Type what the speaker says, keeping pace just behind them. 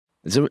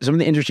So some of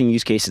the interesting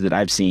use cases that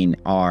I've seen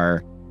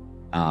are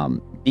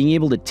being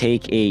able to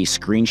take a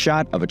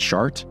screenshot of a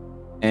chart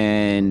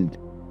and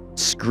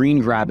screen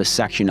grab a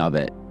section of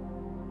it,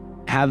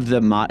 have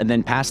and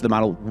then pass the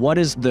model, what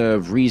is the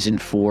reason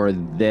for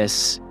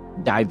this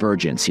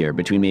divergence here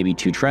between maybe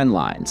two trend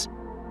lines?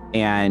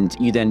 And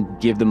you then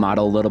give the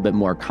model a little bit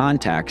more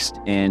context,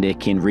 and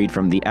it can read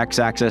from the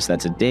x-axis,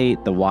 that's a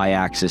date, the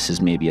y-axis is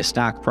maybe a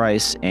stock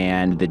price,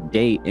 and the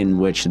date in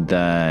which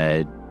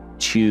the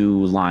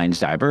two lines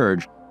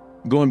diverge.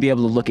 Go and be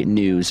able to look at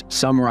news,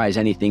 summarize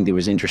anything that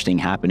was interesting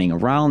happening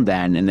around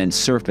then, and then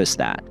surface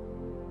that.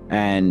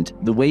 And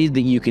the way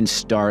that you can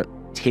start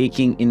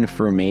taking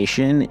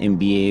information and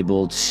be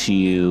able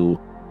to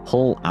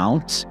pull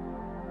out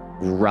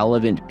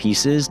relevant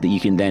pieces that you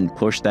can then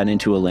push that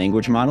into a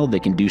language model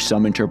that can do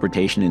some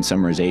interpretation and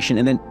summarization.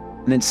 And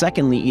then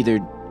secondly, either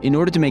in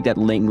order to make that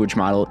language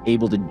model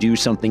able to do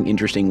something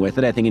interesting with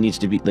it, I think it needs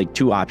to be like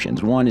two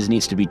options. One is it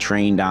needs to be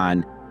trained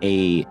on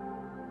a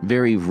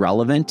very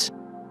relevant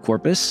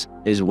corpus,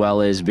 as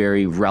well as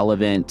very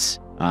relevant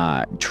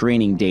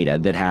training data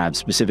that have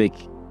specific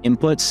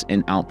inputs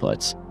and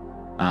outputs.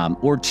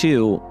 Or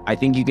two, I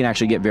think you can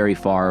actually get very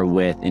far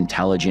with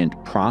intelligent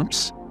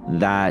prompts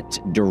that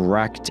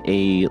direct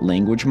a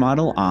language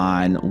model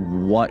on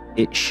what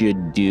it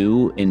should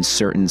do in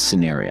certain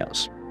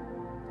scenarios.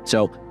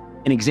 So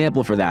an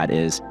example for that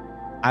is,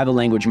 I have a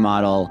language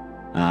model,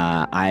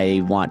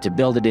 I want to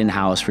build it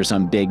in-house for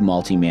some big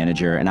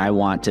multi-manager, and I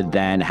want to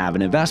then have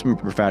an investment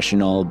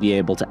professional be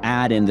able to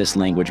add in this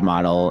language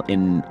model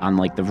on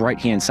like the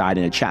right-hand side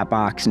in a chat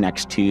box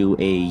next to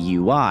a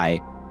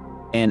UI.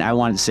 And I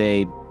want to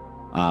say,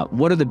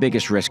 what are the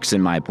biggest risks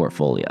in my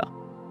portfolio?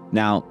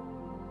 Now,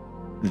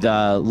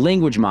 the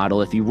language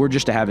model, if you were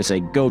just to have it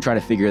say, go try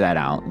to figure that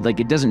out, like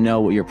it doesn't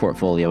know what your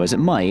portfolio is. It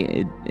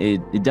might,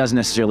 it doesn't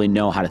necessarily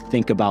know how to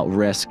think about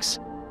risks.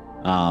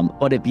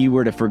 But if you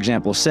were to, for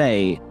example,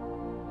 say,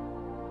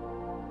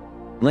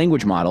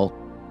 language model,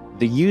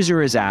 the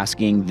user is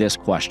asking this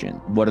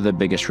question: what are the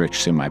biggest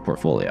risks in my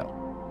portfolio?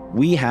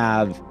 We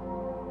have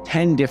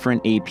 10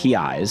 different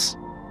APIs.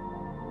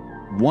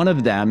 One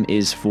of them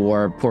is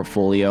for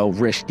portfolio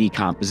risk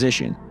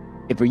decomposition.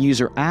 If a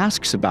user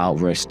asks about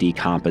risk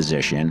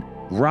decomposition,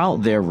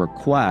 route their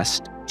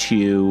request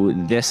to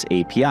this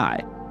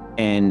API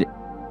and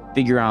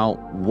figure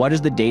out what is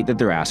the date that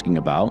they're asking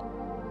about,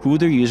 who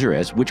their user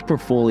is, which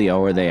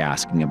portfolio are they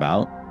asking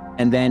about,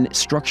 and then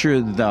structure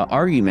the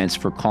arguments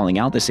for calling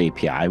out this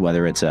API,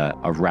 whether it's a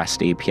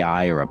REST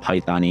API or a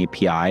Python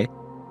API,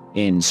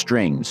 in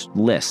strings,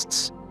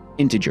 lists,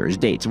 integers,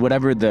 dates,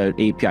 whatever the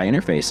API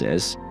interface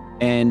is,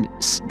 and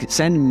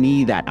send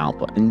me that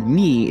output. And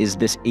me is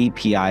this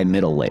API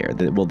middle layer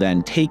that will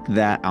then take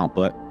that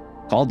output,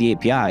 call the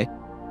API,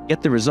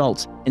 get the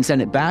results, and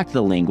send it back to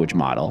the language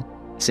model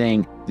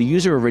saying, the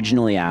user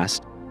originally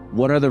asked,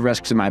 what are the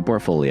risks in my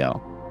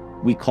portfolio?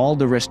 We called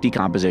the risk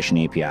decomposition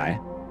API.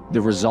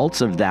 The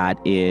results of that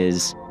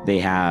is they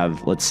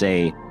have, let's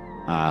say,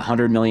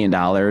 $100 million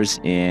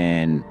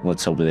in,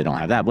 let's hope they don't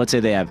have that. Let's say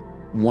they have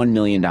 $1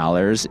 million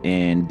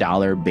in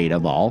dollar beta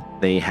vol.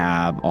 They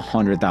have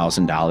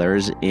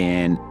 $100,000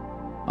 in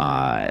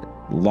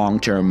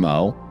long-term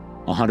Mo,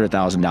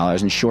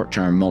 $100,000 in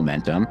short-term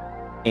momentum,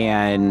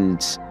 and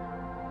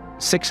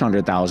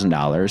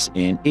 $600,000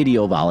 in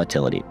ideo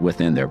volatility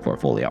within their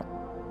portfolio.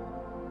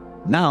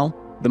 Now,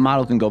 the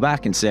model can go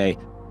back and say,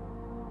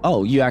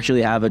 oh, you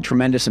actually have a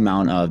tremendous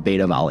amount of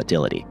beta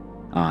volatility.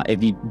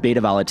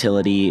 Beta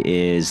volatility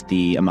is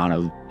the amount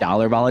of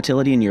dollar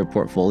volatility in your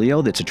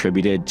portfolio that's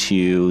attributed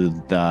to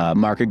the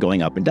market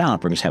going up and down,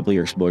 for example,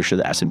 your exposure to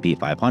the S&P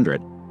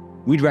 500.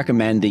 We'd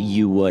recommend that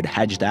you would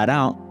hedge that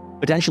out,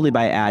 potentially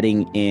by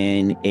adding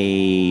in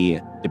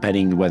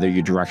depending whether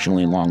you're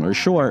directionally long or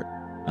short,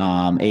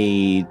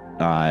 a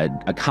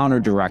counter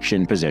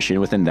direction position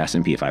within the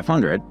S&P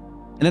 500.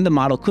 And then the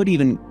model could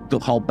even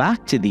call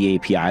back to the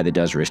API that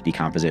does risk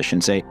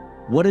decomposition, say,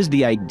 what is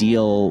the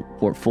ideal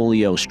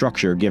portfolio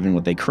structure given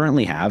what they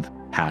currently have?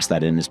 Pass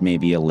that in as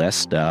maybe a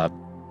list of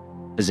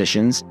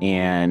positions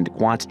and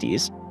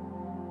quantities.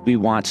 We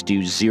want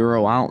to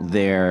zero out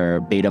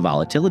their beta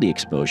volatility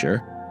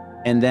exposure.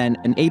 And then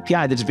an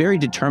API that's very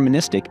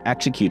deterministic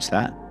executes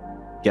that,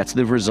 gets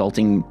the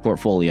resulting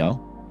portfolio,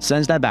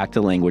 sends that back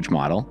to the language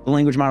model. The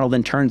language model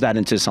then turns that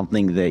into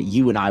something that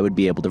you and I would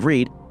be able to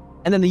read.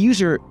 And then the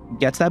user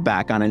gets that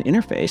back on an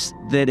interface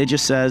that it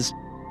just says,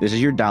 this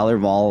is your dollar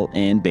vol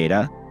and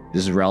beta.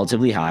 This is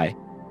relatively high.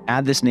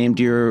 Add this name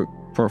to your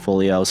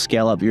portfolio,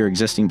 scale up your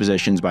existing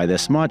positions by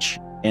this much,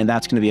 and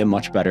that's going to be a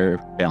much better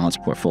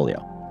balanced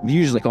portfolio. The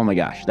user's like, oh my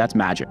gosh, that's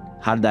magic.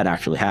 How did that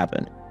actually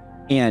happen?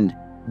 And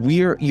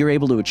you're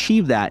able to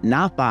achieve that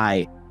not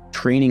by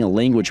training a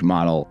language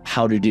model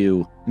how to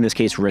do, in this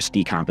case, risk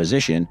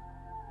decomposition.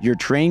 You're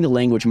training the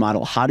language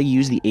model how to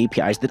use the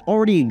APIs that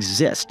already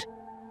exist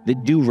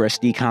that do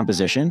risk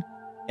decomposition,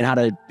 and how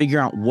to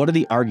figure out what are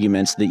the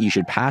arguments that you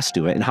should pass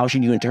to it and how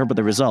should you interpret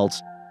the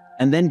results,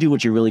 and then do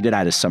what you're really good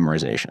at is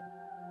summarization.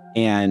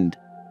 And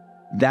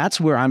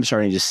that's where I'm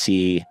starting to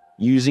see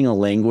using a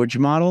language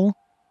model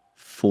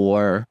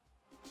for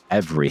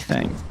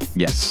everything.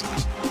 Yes.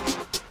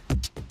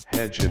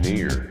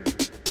 Hedgineer.